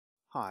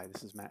Hi,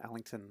 this is Matt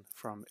Allington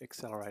from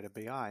Accelerator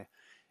BI.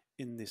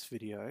 In this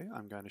video,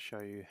 I'm going to show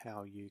you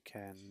how you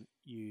can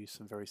use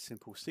some very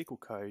simple SQL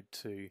code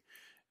to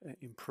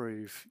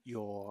improve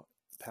your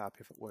Power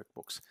Pivot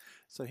workbooks.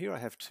 So here I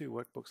have two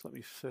workbooks. Let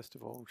me first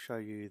of all show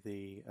you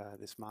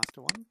this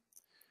master one.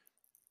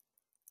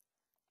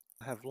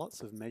 I have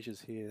lots of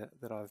measures here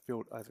that I've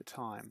built over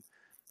time,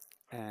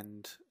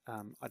 and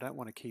I don't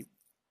want to keep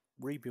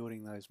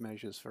rebuilding those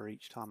measures for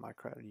each time I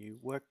create a new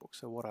workbook.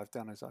 So what I've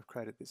done is I've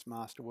created this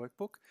master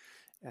workbook,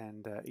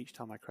 and each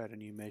time I create a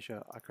new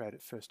measure, I create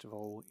it first of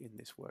all in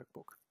this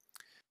workbook.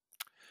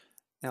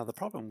 Now the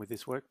problem with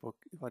this workbook,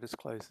 if I just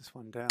close this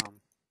one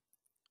down,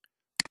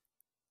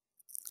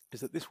 is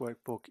that this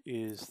workbook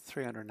is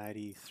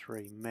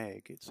 383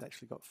 meg. It's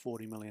actually got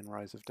 40 million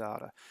rows of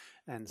data,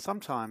 and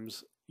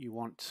sometimes you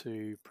want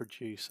to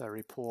produce a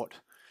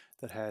report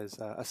that has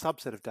a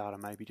subset of data,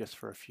 maybe just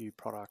for a few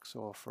products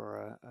or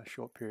for a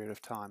short period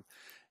of time.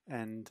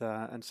 And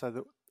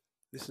so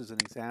this is an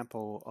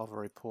example of a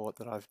report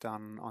that I've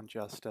done on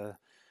just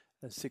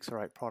 6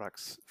 or 8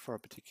 products for a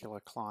particular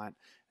client.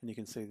 And you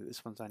can see that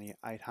this one's only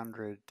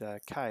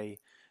 800K,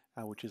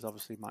 which is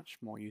obviously much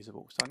more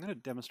usable. So I'm going to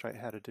demonstrate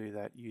how to do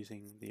that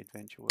using the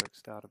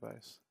AdventureWorks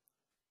database.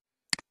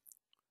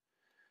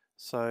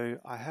 So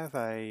I have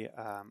a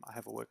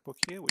workbook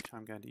here which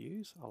I'm going to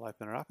use. I'll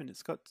open it up, and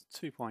it's got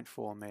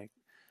 2.4 meg,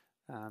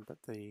 but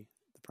the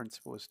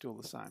principle is still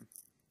the same.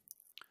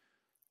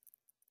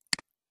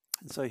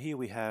 And so here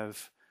we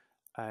have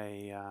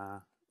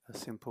a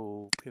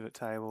simple pivot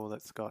table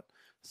that's got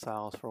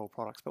sales for all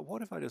products. But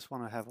what if I just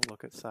want to have a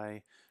look at,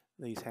 say,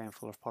 these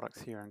handful of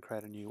products here and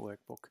create a new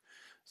workbook?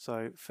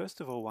 So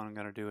first of all, what I'm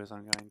going to do is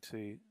I'm going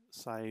to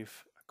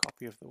save a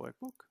copy of the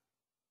workbook.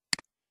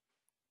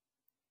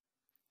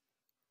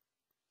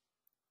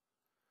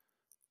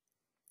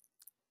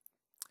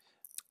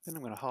 Then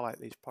I'm going to highlight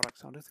these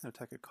products. I'm just going to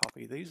take a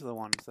copy. These are the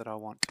ones that I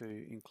want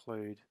to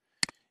include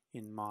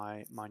in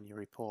my new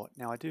report.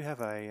 Now I do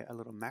have a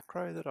little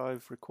macro that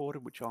I've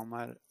recorded, which I'll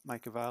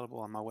make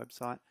available on my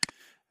website.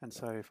 And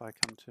so if I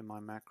come to my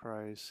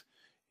macros,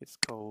 it's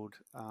called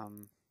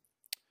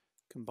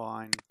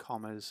combine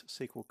commas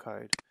SQL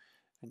code.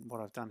 And what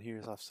I've done here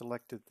is I've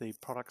selected the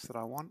products that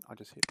I want. I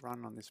just hit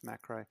run on this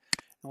macro.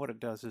 And what it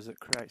does is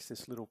it creates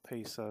this little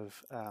piece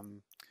of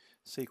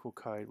SQL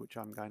code which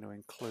I'm going to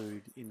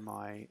include in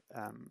my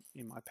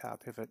Power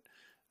Pivot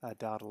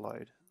data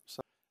load.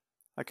 So,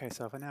 okay,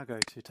 so if I now go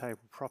to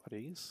table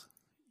properties,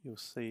 you'll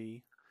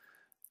see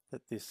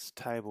that this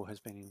table has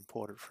been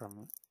imported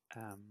from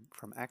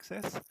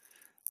Access,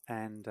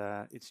 and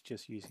it's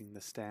just using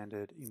the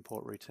standard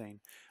import routine.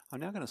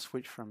 I'm now going to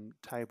switch from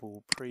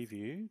table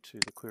preview to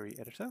the query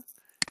editor,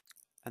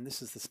 and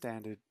this is the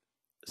standard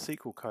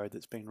SQL code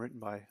that's been written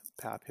by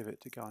Power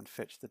Pivot to go and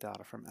fetch the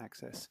data from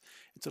Access.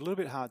 It's a little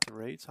bit hard to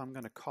read, so I'm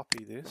going to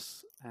copy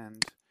this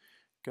and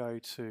go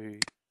to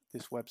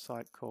this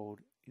website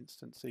called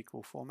Instant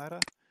SQL Formatter.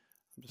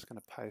 I'm just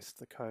going to paste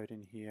the code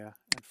in here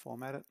and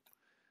format it,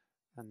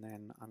 and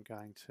then I'm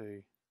going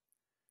to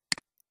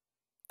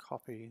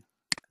copy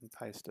and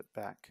paste it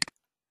back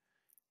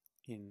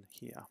in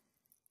here.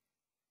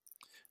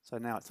 So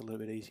now it's a little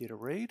bit easier to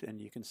read,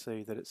 and you can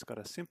see that it's got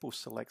a simple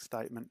select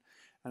statement,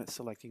 and it's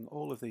selecting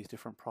all of these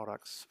different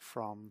products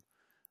from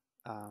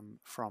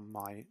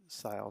my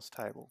sales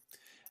table.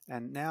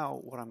 And now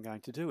what I'm going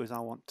to do is I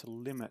want to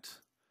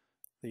limit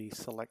the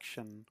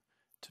selection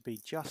to be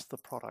just the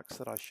products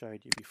that I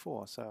showed you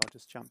before. So I'll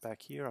just jump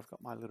back here. I've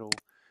got my little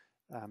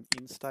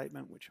in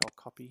statement, which I'll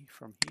copy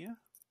from here.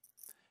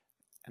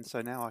 And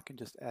so now I can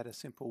just add a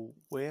simple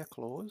where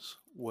clause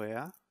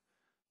where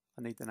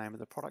I need the name of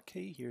the product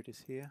key. Here it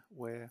is here,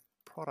 where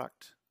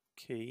product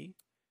key,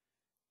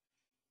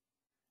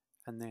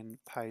 and then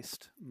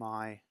paste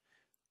my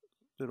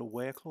little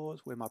where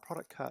clause where my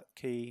product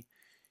key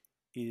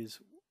is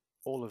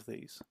all of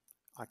these.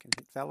 I can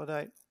hit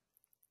validate.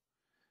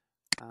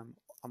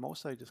 I'm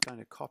also just going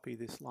to copy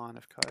this line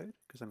of code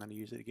because I'm going to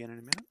use it again in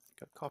a minute.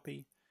 Go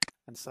copy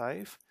and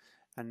save,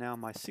 and now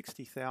my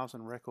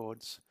 60,000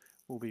 records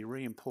will be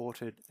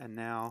re-imported, and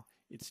now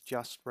it's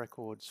just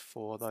records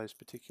for those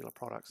particular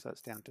products. So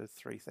it's down to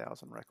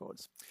 3,000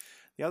 records.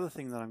 The other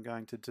thing that I'm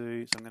going to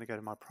do is I'm going to go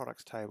to my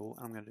products table,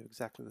 and I'm going to do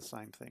exactly the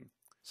same thing.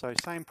 So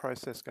same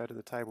process, go to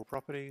the table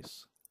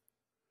properties,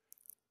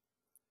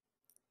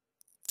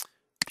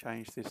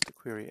 change this to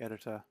query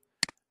editor.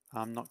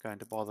 I'm not going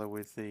to bother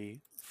with the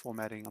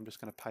formatting. I'm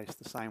just going to paste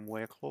the same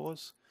where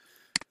clause,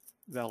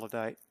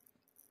 validate,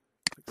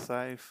 click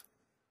save.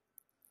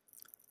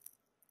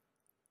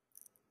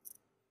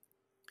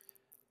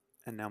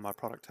 And now my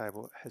product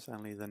table has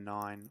only the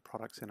 9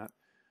 products in it.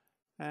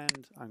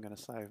 And I'm going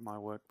to save my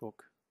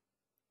workbook.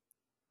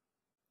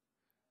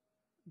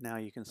 Now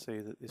you can see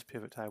that this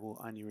pivot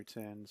table only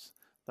returns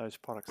those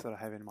products that I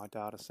have in my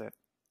data set.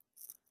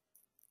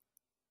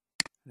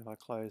 If I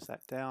close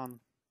that down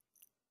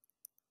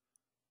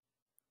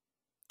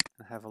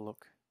and have a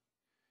look,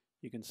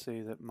 you can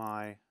see that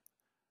my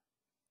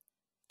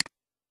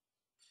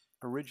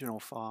original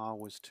file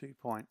was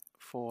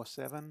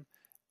 2.47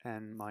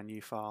 and my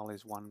new file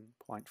is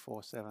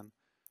 1.47.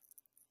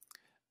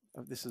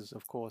 This is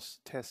of course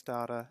test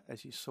data.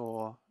 As you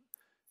saw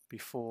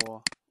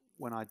before,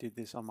 when I did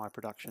this on my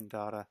production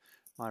data,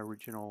 my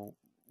original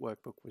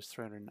workbook was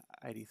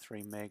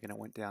 383 meg and it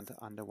went down to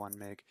under 1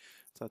 meg.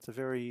 So it's a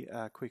very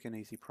quick and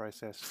easy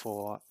process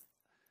for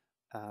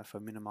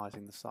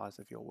minimizing the size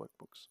of your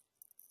workbooks.